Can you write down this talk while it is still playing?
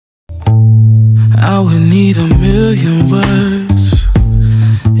I would need a million words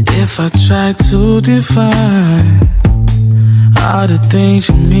if I tried to define all the things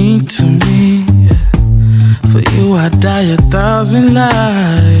you mean to me. For you I'd die 1,000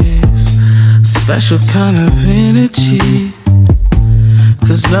 lives. Special kind of energy,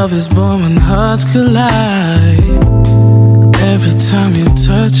 'cause love is born when hearts collide. Every time you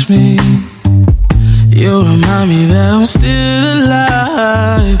touch me, you remind me that I'm still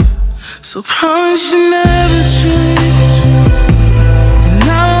alive. So promise you never change, and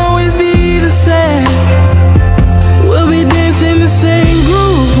I'll always be the same. We'll be dancing the same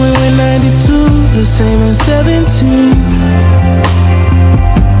groove when we're 92, the same as 17.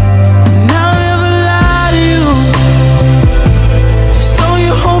 And I'll never lie to you, just don't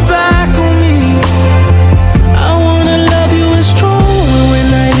you hold back on me. I wanna love you as strong when we're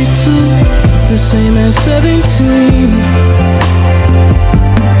 92, the same as 17.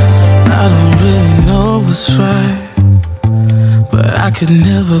 I don't really know what's right, but I could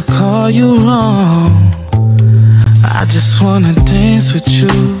never call you wrong. I just wanna dance with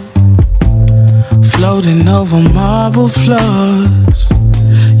you, floating over marble floors.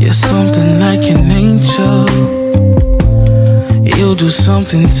 You're something like an angel. You do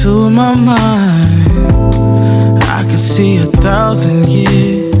something to my mind. I could see 1,000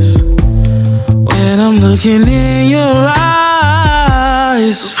 years when I'm looking in your eyes.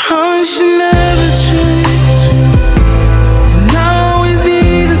 I promise you never change, and I'll always be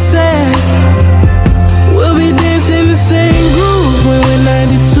the same. We'll be dancing the same groove when we're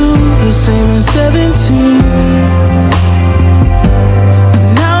 92, the same as 17.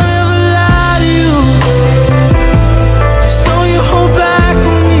 And I'll never lie to you, just don't you hold back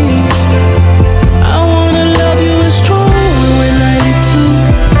on me. I wanna love you as strong when we're 92,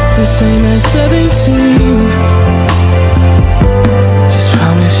 the same as 17. Just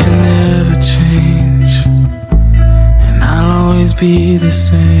promise you never change, and I'll always be the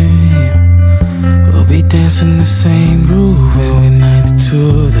same. We'll be dancing the same groove when we're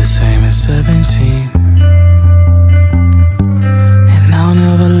 92, the same as 17. And I'll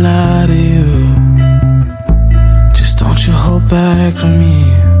never lie to you, just don't you hold back on me.